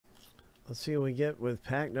Let's see what we get with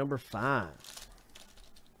pack number 5.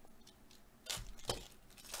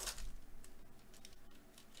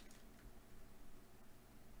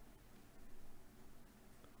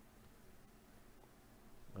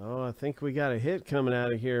 Oh, I think we got a hit coming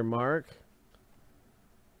out of here, Mark.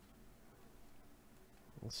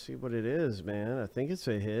 Let's see what it is, man. I think it's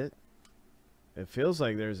a hit. It feels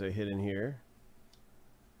like there's a hit in here.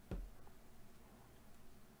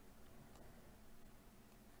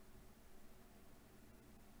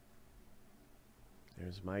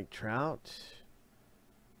 There's Mike Trout.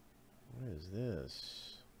 What is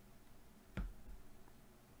this?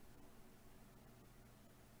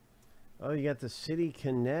 Oh, you got the City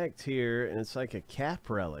Connect here, and it's like a cap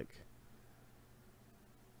relic.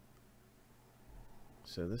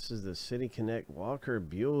 So this is the City Connect Walker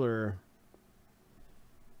Buehler.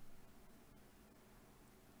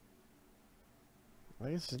 I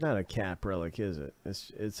guess it's not a cap relic, is it?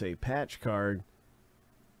 It's a patch card.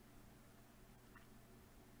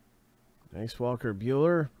 Nice Walker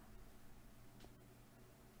Buehler.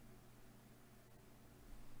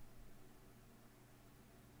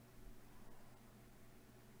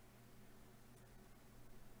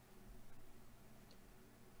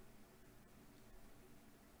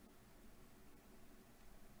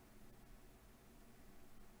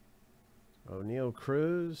 O'Neal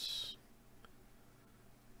Cruz.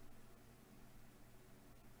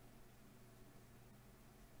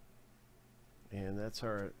 And that's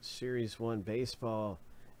our Series 1 baseball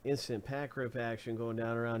instant pack rip action going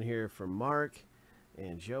down around here for Mark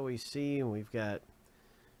and Joey C. And we've got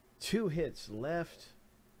 2 hits left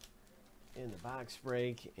in the box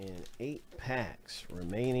break and 8 packs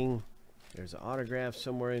remaining. There's an autograph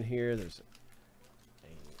somewhere in here. There's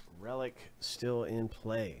a relic still in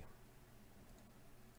play.